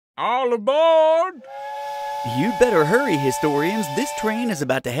All aboard! You'd better hurry, historians. This train is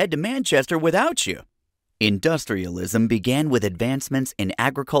about to head to Manchester without you. Industrialism began with advancements in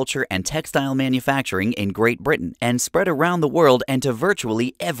agriculture and textile manufacturing in Great Britain and spread around the world and to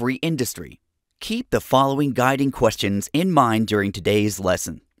virtually every industry. Keep the following guiding questions in mind during today's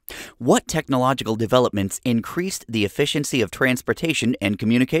lesson. What technological developments increased the efficiency of transportation and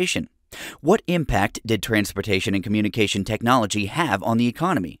communication? What impact did transportation and communication technology have on the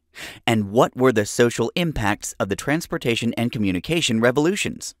economy? And what were the social impacts of the transportation and communication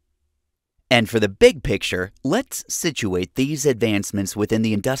revolutions? And for the big picture, let's situate these advancements within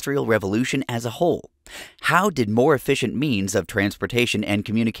the Industrial Revolution as a whole. How did more efficient means of transportation and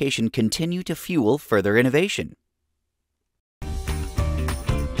communication continue to fuel further innovation?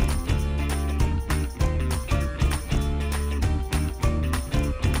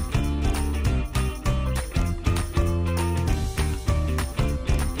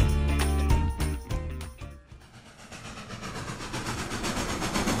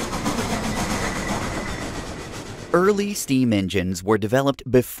 Early steam engines were developed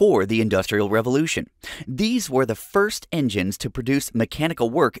before the Industrial Revolution. These were the first engines to produce mechanical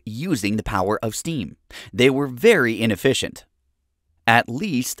work using the power of steam. They were very inefficient. At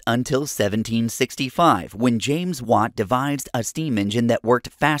least until 1765, when James Watt devised a steam engine that worked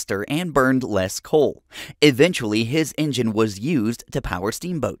faster and burned less coal. Eventually, his engine was used to power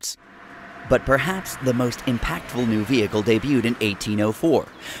steamboats. But perhaps the most impactful new vehicle debuted in 1804,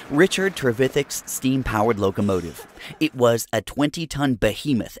 Richard Trevithick's steam-powered locomotive. It was a 20-ton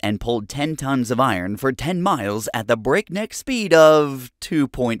behemoth and pulled 10 tons of iron for 10 miles at the breakneck speed of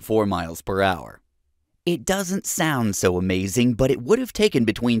 2.4 miles per hour. It doesn't sound so amazing, but it would have taken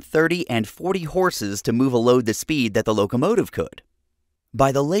between 30 and 40 horses to move a load the speed that the locomotive could.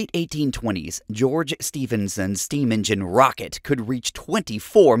 By the late 1820s, George Stephenson's steam engine Rocket could reach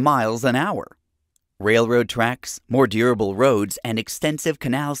 24 miles an hour. Railroad tracks, more durable roads, and extensive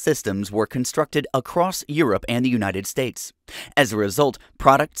canal systems were constructed across Europe and the United States. As a result,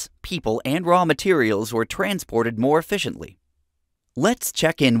 products, people, and raw materials were transported more efficiently. Let's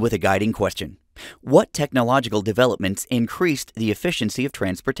check in with a guiding question. What technological developments increased the efficiency of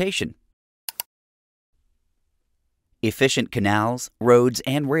transportation? Efficient canals, roads,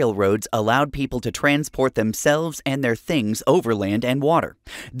 and railroads allowed people to transport themselves and their things over land and water.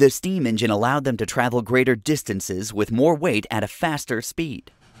 The steam engine allowed them to travel greater distances with more weight at a faster speed.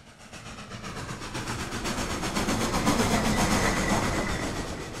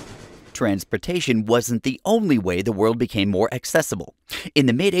 Transportation wasn't the only way the world became more accessible. In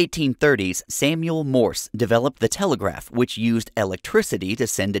the mid-1830s, Samuel Morse developed the telegraph, which used electricity to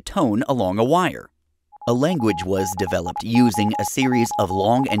send a tone along a wire. A language was developed using a series of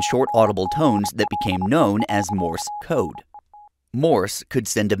long and short audible tones that became known as Morse code. Morse could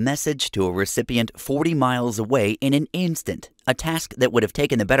send a message to a recipient 40 miles away in an instant, a task that would have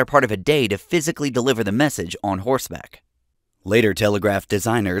taken the better part of a day to physically deliver the message on horseback. Later telegraph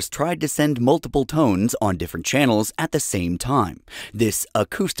designers tried to send multiple tones on different channels at the same time. This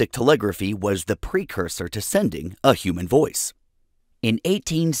acoustic telegraphy was the precursor to sending a human voice. In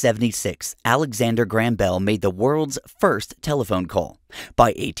 1876, Alexander Graham Bell made the world's first telephone call. By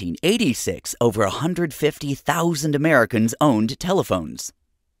 1886, over 150,000 Americans owned telephones.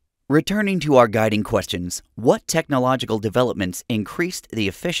 Returning to our guiding questions, what technological developments increased the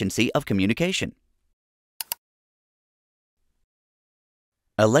efficiency of communication?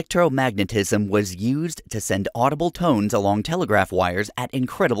 Electromagnetism was used to send audible tones along telegraph wires at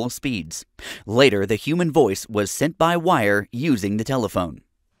incredible speeds. Later, the human voice was sent by wire using the telephone.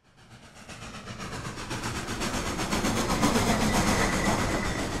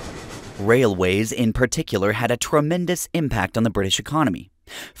 Railways in particular had a tremendous impact on the British economy.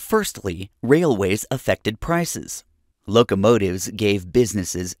 Firstly, railways affected prices. Locomotives gave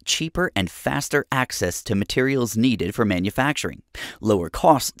businesses cheaper and faster access to materials needed for manufacturing. Lower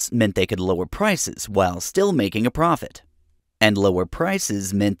costs meant they could lower prices while still making a profit. And lower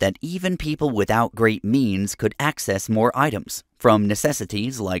prices meant that even people without great means could access more items, from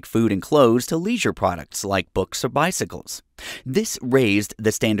necessities like food and clothes to leisure products like books or bicycles. This raised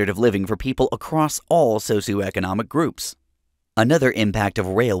the standard of living for people across all socioeconomic groups. Another impact of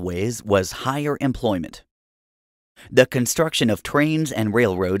railways was higher employment. The construction of trains and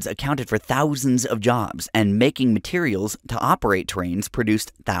railroads accounted for thousands of jobs, and making materials to operate trains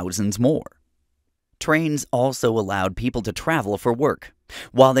produced thousands more. Trains also allowed people to travel for work.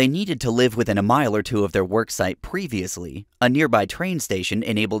 While they needed to live within a mile or two of their work site previously, a nearby train station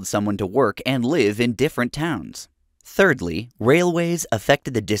enabled someone to work and live in different towns. Thirdly, railways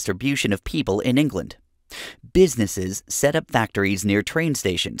affected the distribution of people in England. Businesses set up factories near train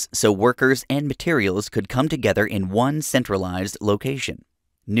stations so workers and materials could come together in one centralized location.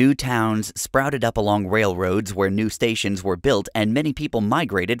 New towns sprouted up along railroads where new stations were built and many people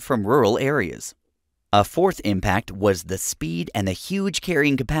migrated from rural areas. A fourth impact was the speed and the huge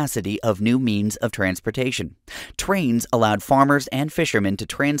carrying capacity of new means of transportation. Trains allowed farmers and fishermen to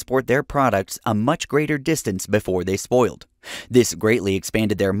transport their products a much greater distance before they spoiled. This greatly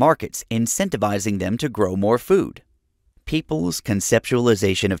expanded their markets, incentivizing them to grow more food. People's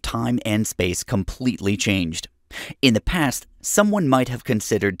conceptualization of time and space completely changed. In the past, someone might have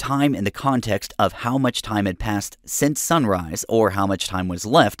considered time in the context of how much time had passed since sunrise or how much time was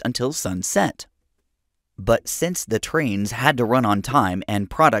left until sunset. But since the trains had to run on time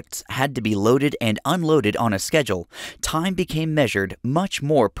and products had to be loaded and unloaded on a schedule, time became measured much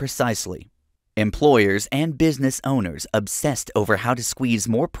more precisely. Employers and business owners obsessed over how to squeeze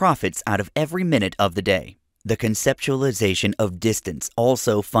more profits out of every minute of the day. The conceptualization of distance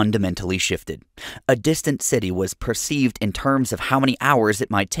also fundamentally shifted. A distant city was perceived in terms of how many hours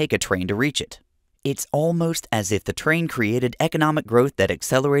it might take a train to reach it. It's almost as if the train created economic growth that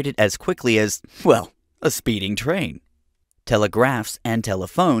accelerated as quickly as, well, a speeding train. Telegraphs and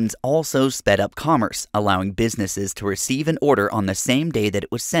telephones also sped up commerce, allowing businesses to receive an order on the same day that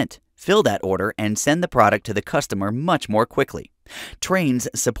it was sent, fill that order, and send the product to the customer much more quickly. Trains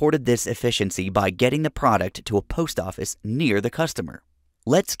supported this efficiency by getting the product to a post office near the customer.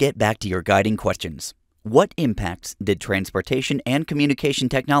 Let's get back to your guiding questions. What impacts did transportation and communication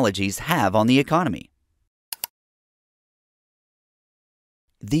technologies have on the economy?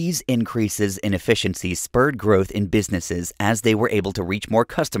 These increases in efficiency spurred growth in businesses as they were able to reach more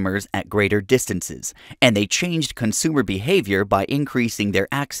customers at greater distances, and they changed consumer behavior by increasing their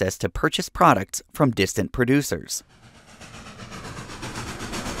access to purchase products from distant producers.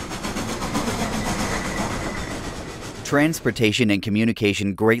 Transportation and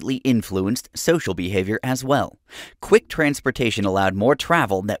communication greatly influenced social behavior as well. Quick transportation allowed more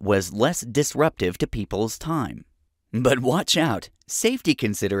travel that was less disruptive to people's time. But watch out, safety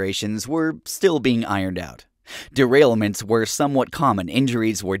considerations were still being ironed out. Derailments were somewhat common,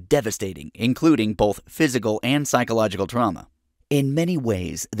 injuries were devastating, including both physical and psychological trauma. In many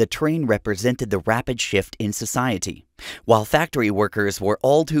ways, the train represented the rapid shift in society. While factory workers were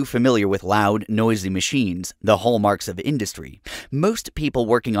all too familiar with loud, noisy machines, the hallmarks of industry, most people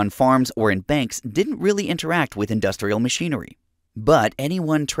working on farms or in banks didn't really interact with industrial machinery. But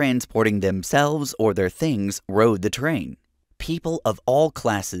anyone transporting themselves or their things rode the train. People of all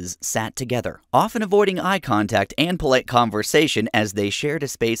classes sat together, often avoiding eye contact and polite conversation as they shared a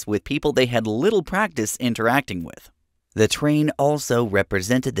space with people they had little practice interacting with. The train also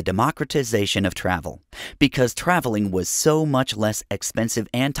represented the democratization of travel. Because traveling was so much less expensive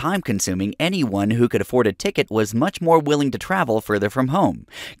and time-consuming, anyone who could afford a ticket was much more willing to travel further from home,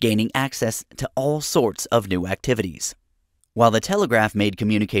 gaining access to all sorts of new activities. While the telegraph made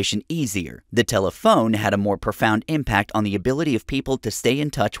communication easier, the telephone had a more profound impact on the ability of people to stay in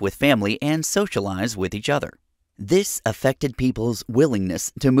touch with family and socialize with each other. This affected people's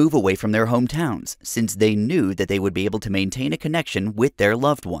willingness to move away from their hometowns, since they knew that they would be able to maintain a connection with their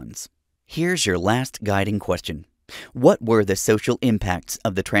loved ones. Here's your last guiding question. What were the social impacts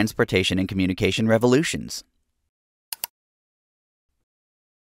of the transportation and communication revolutions?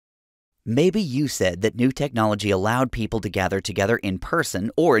 Maybe you said that new technology allowed people to gather together in person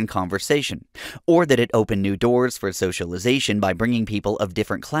or in conversation, or that it opened new doors for socialization by bringing people of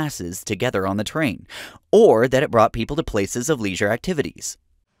different classes together on the train, or that it brought people to places of leisure activities.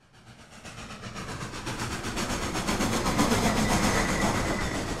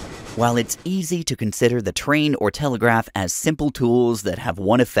 While it's easy to consider the train or telegraph as simple tools that have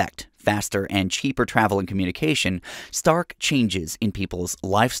one effect, faster and cheaper travel and communication, stark changes in people's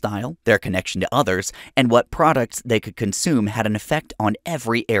lifestyle, their connection to others, and what products they could consume had an effect on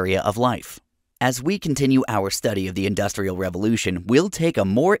every area of life. As we continue our study of the Industrial Revolution, we'll take a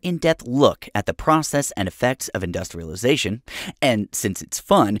more in-depth look at the process and effects of industrialization, and since it's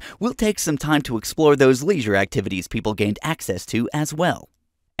fun, we'll take some time to explore those leisure activities people gained access to as well.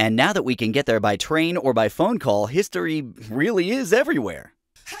 And now that we can get there by train or by phone call, history really is everywhere.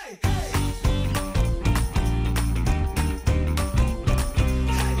 Hey!